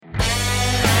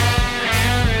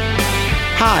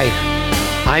Hi,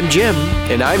 I'm Jim.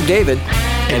 And I'm David.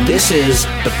 And this is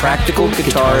the Practical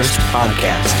Guitarist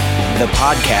Podcast. The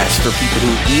podcast for people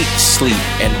who eat, sleep,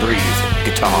 and breathe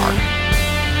guitar.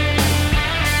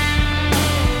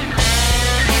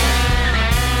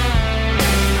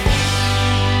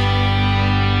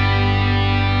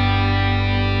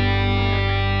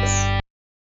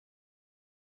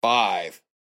 Five,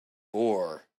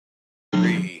 4,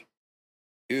 3,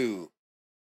 2.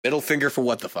 Middle finger for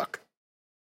what the fuck?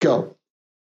 Go.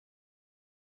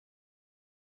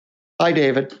 Hi,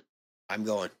 David. I'm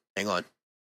going. Hang on.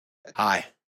 Hi,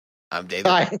 I'm David.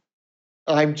 Hi,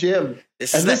 I'm Jim.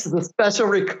 This is a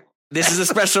special This is a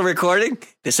special recording.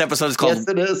 This episode is called Yes,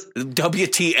 it is.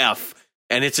 WTF,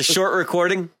 and it's a short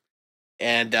recording.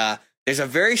 And there's a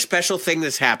very special thing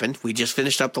that's happened. We just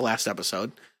finished up the last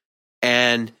episode,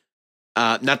 and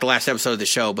not the last episode of the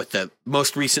show, but the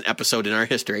most recent episode in our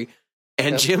history.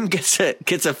 And Jim gets a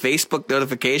Facebook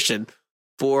notification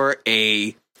for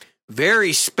a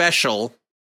very special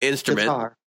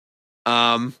instrument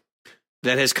that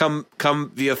has come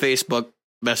via Facebook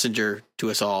Messenger to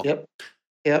us all.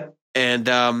 Yep. And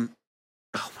oh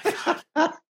my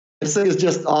god, this thing is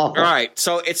just awful. All right,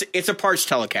 so it's a Parts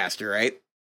Telecaster, right?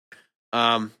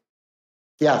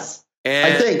 Yes,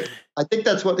 and I think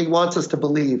that's what he wants us to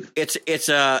believe. It's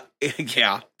a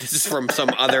yeah. This is from some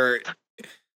other.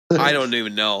 I don't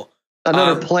even know.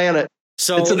 Another planet.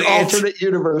 So it's an alternate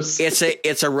universe.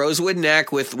 It's a rosewood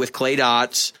neck with clay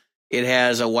dots. It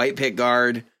has a white pick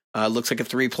guard. Looks like a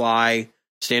 3-ply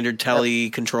standard tele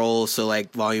control. So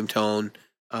like volume, tone,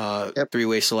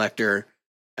 3-way selector.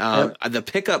 The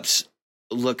pickups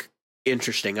look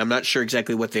interesting. I'm not sure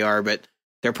exactly what they are, but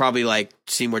they're probably like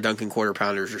Seymour Duncan quarter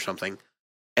pounders or something.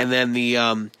 And then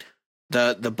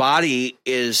the body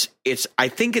I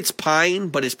think it's pine,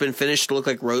 but it's been finished to look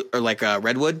like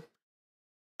redwood.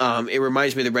 It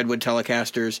reminds me of the Redwood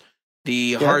Telecasters.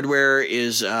 The hardware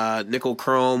is nickel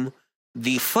chrome.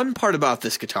 The fun part about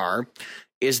this guitar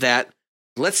is that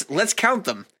let's count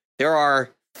them. There are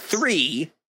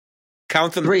three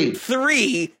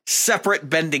separate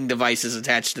bending devices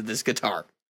attached to this guitar.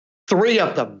 3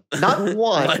 of them, not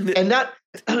one. And that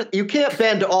you can't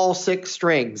bend all 6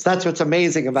 strings. That's what's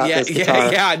amazing about this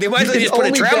guitar. Yeah. They might as well just put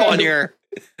a trem on here.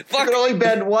 You can only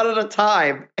bend one at a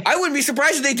time. I wouldn't be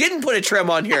surprised if they didn't put a trem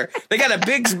on here. They got a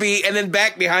Bigsby, and then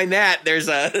back behind that, there's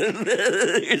a.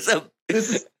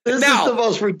 This is the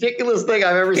most ridiculous thing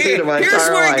I've ever seen in my entire life.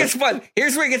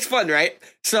 Here's where it gets fun, right?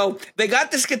 So they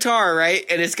got this guitar, right,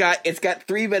 and it's got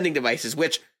 3 bending devices,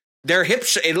 which they're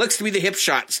it looks to be the hip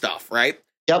shot stuff, right?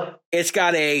 Yep. It's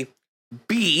got a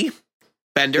B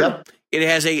bender. Yep. It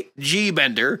has a G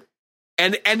bender.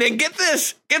 And then get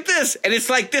this, and it's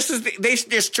like they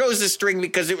just chose this string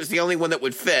because it was the only one that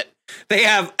would fit. They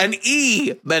have an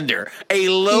E bender, a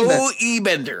low E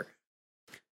bender.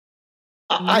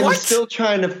 I'm still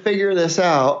trying to figure this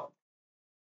out.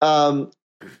 And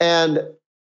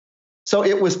so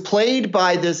it was played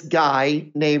by this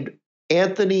guy named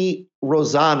Anthony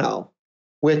Rosano,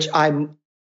 which I'm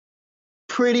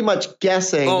pretty much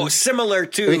guessing. Oh, similar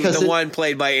to the one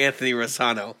played by Anthony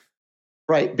Rosano.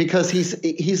 Right, because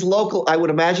he's local. I would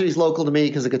imagine he's local to me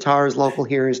because the guitar is local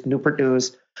here. He's Newport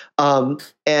News. And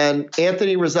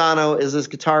Anthony Rosano is this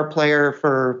guitar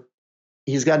player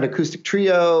he's got an acoustic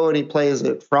trio and he plays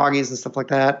at Froggies and stuff like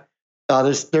that.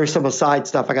 There's some aside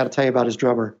stuff I got to tell you about his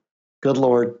drummer. Good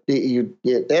Lord.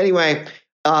 Anyway,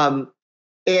 and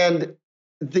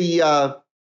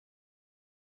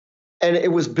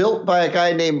it was built by a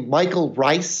guy named Michael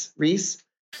Reese.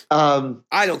 I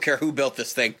don't care who built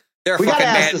this thing. They're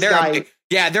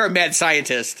a mad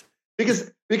scientist.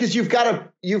 Because you've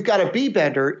got a B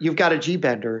bender, you've got a G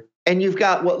bender, and you've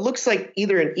got what looks like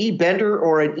either an E bender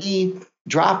or an E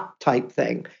drop type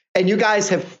thing. And you guys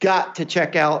have got to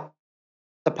check out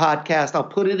the podcast. I'll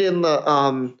put it in the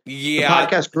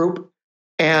podcast group,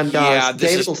 and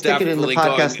David will stick it in the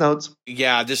podcast notes.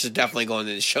 Yeah, this is definitely going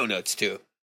in the show notes too.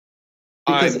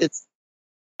 Because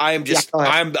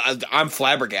I'm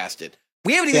flabbergasted.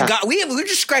 We haven't even we're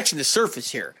just scratching the surface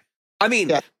here. I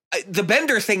mean, the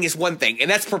bender thing is one thing,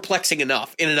 and that's perplexing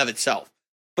enough in and of itself.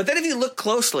 But then if you look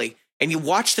closely and you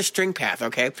watch the string path,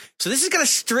 okay? So this has got a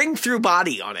string through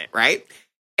body on it, right?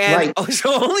 And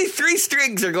so only 3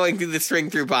 strings are going through the string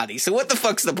through body. So what the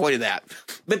fuck's the point of that?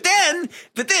 But then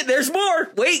there's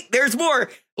more. Wait, there's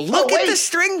more. Look at the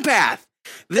string path.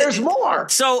 There's more.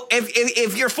 So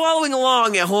if you're following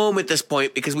along at home at this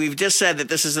point, because we've just said that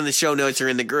this is in the show notes or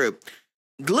in the group,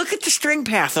 look at the string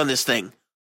path on this thing.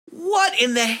 What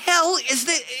in the hell is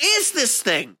this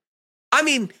thing? I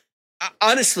mean,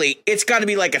 honestly, it's got to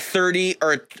be like a 30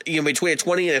 or between a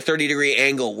 20 and a 30-degree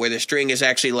angle where the string is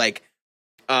actually like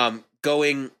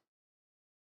going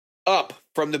up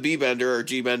from the B bender or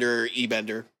G bender or E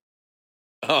bender.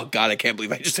 Oh God, I can't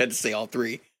believe I just had to say all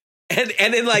three. And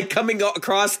then like coming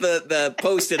across the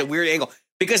post at a weird angle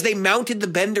because they mounted the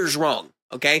benders wrong.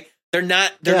 Okay, they're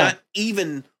not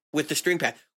even with the string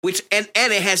pad, which and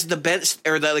it has the bent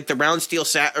or the round steel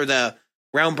or the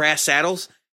round brass saddles,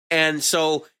 and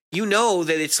so that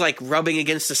it's like rubbing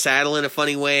against the saddle in a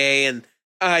funny way, and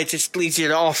it just leads you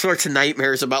to all sorts of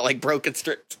nightmares about like broken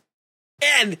strings.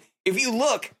 And if you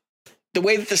look, the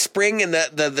way that the spring and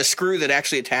the screw that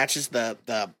actually attaches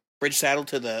the bridge saddle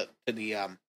to the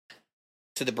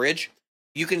bridge,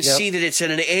 you can see that it's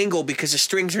at an angle because the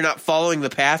strings are not following the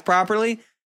path properly.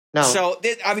 No. So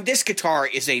this guitar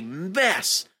is a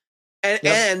mess,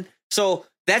 and so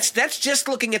that's just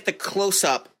looking at the close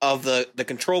up of the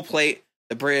control plate,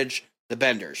 the bridge, the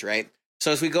benders, right?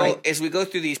 So as we go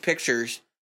through these pictures,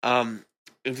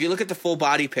 if you look at the full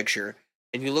body picture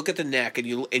and you look at the neck and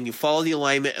you follow the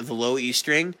alignment of the low E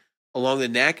string along the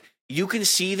neck, you can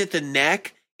see that the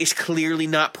neck is clearly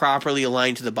not properly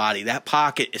aligned to the body. That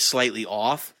pocket is slightly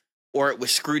off, or it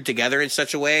was screwed together in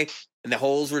such a way, and the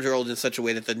holes were drilled in such a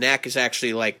way that the neck is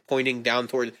actually like pointing down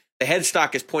toward the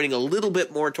headstock is pointing a little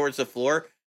bit more towards the floor,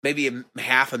 maybe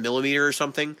half a millimeter or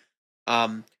something.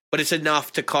 But it's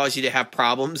enough to cause you to have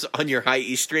problems on your high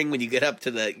E string when you get up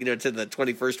to the to the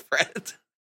 21st fret.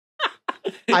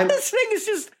 This thing is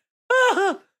just.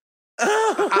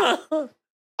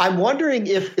 I'm wondering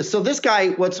if this guy.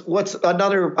 What's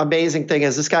another amazing thing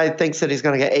is this guy thinks that he's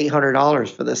going to get $800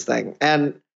 for this thing,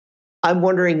 and I'm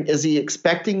wondering, is he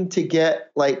expecting to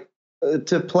get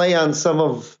to play on some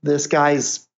of this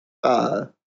guy's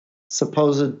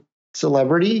supposed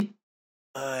celebrity?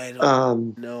 I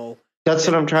don't know. That's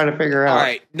what I'm trying to figure out. All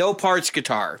right, no parts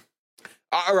guitar.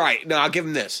 All right, no, I'll give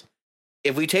him this.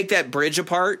 If we take that bridge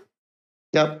apart,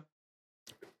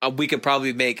 we could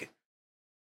probably make.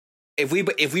 If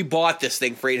we bought this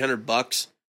thing for $800,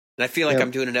 and I feel like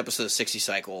I'm doing an episode of 60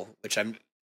 Cycle, which I'm.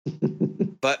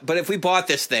 but if we bought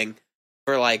this thing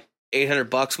for like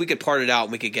 $800, we could part it out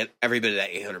and we could get every bit of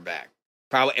that $800 back,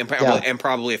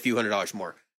 probably a few $100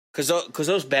 more, because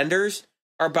those benders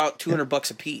are about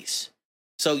 $200 a piece.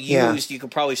 So used, you could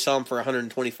probably sell them for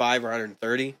 125 or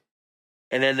 130,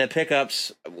 and then the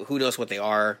pickups, who knows what they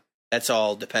are? That's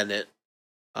all dependent.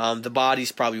 The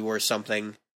body's probably worth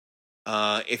something.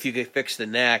 If you could fix the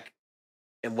neck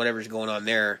and whatever's going on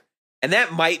there, and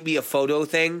that might be a photo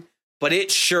thing, but it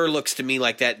sure looks to me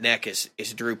like that neck is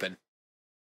drooping,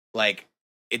 like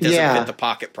it doesn't fit the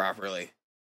pocket properly.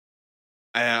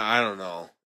 I don't know,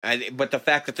 but the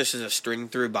fact that this is a string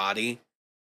through body,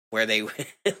 where they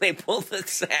pull the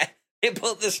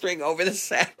string over the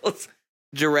saddles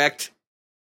direct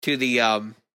to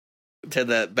the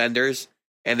benders.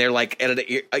 And they're like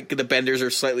the benders are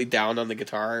slightly down on the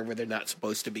guitar where they're not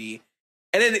supposed to be.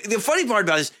 And then the funny part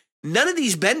about it is none of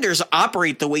these benders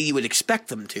operate the way you would expect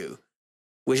them to,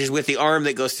 which is with the arm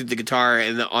that goes through the guitar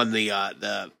and on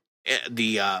the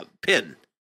pin,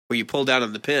 where you pull down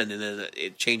on the pin and then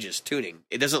it changes tuning.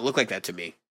 It doesn't look like that to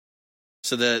me.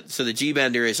 So the G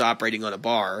bender is operating on a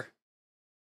bar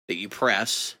that you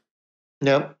press.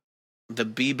 Yep. The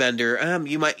B bender,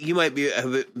 you might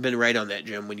have been right on that,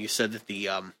 Jim, when you said that the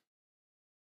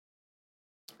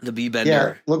B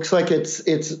bender looks like it's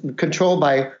controlled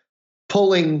by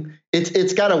pulling.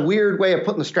 It's got a weird way of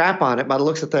putting the strap on it by the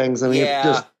looks of things. I mean,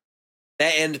 that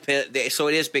end pin. So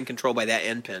it is being controlled by that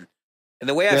end pin. And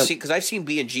the way I've seen, because I've seen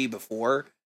B and G before,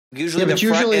 usually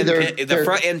the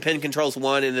front end pin controls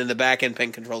one, and then the back end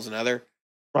pin controls another.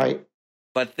 Right.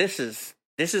 But this is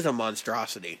a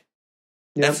monstrosity.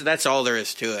 Yep. That's all there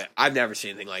is to it. I've never seen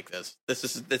anything like this. This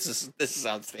is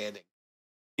outstanding.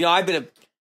 I've been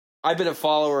a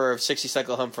follower of 60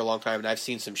 Cycle Hum for a long time, and I've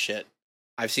seen some shit.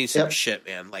 I've seen some shit,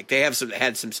 man. Like they had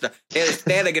some stuff. They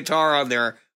had a guitar on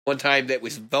there one time that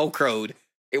was Velcroed.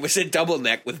 It was a double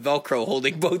neck with Velcro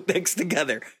holding both necks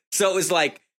together. So it was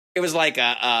like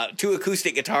two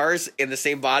acoustic guitars in the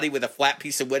same body with a flat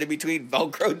piece of wood in between,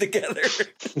 Velcroed together.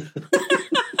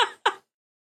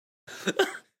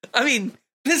 I mean,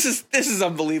 this is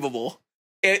unbelievable.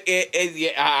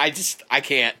 I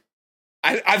can't.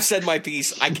 I've said my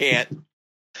piece. I can't.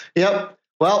 Yep.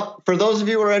 Well, for those of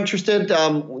you who are interested,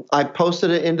 I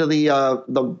posted it into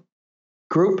the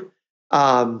group.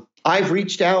 I've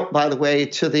reached out, by the way,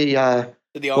 to the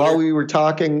while we were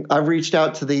talking, I've reached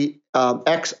out to the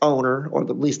ex-owner, or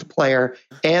at least the player,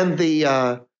 and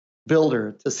the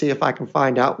builder to see if I can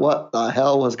find out what the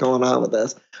hell was going on with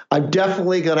this. I'm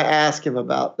definitely going to ask him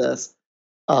about this.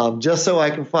 just so I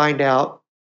can find out,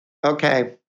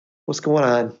 okay, what's going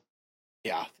on.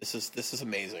 Yeah, this is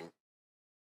amazing.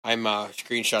 I'm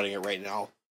screenshotting it right now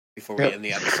before we end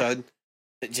the episode,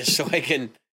 just so I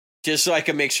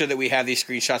can make sure that we have these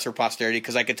screenshots for posterity,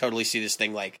 because I could totally see this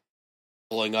thing like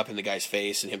blowing up in the guy's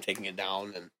face and him taking it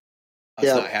down, and us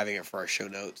not having it for our show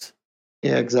notes.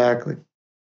 Yeah, exactly.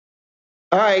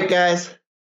 All right, guys.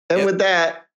 And with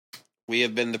that, we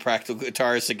have been the Practical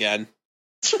Guitarists again.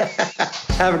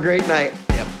 Have a great night.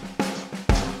 Yep.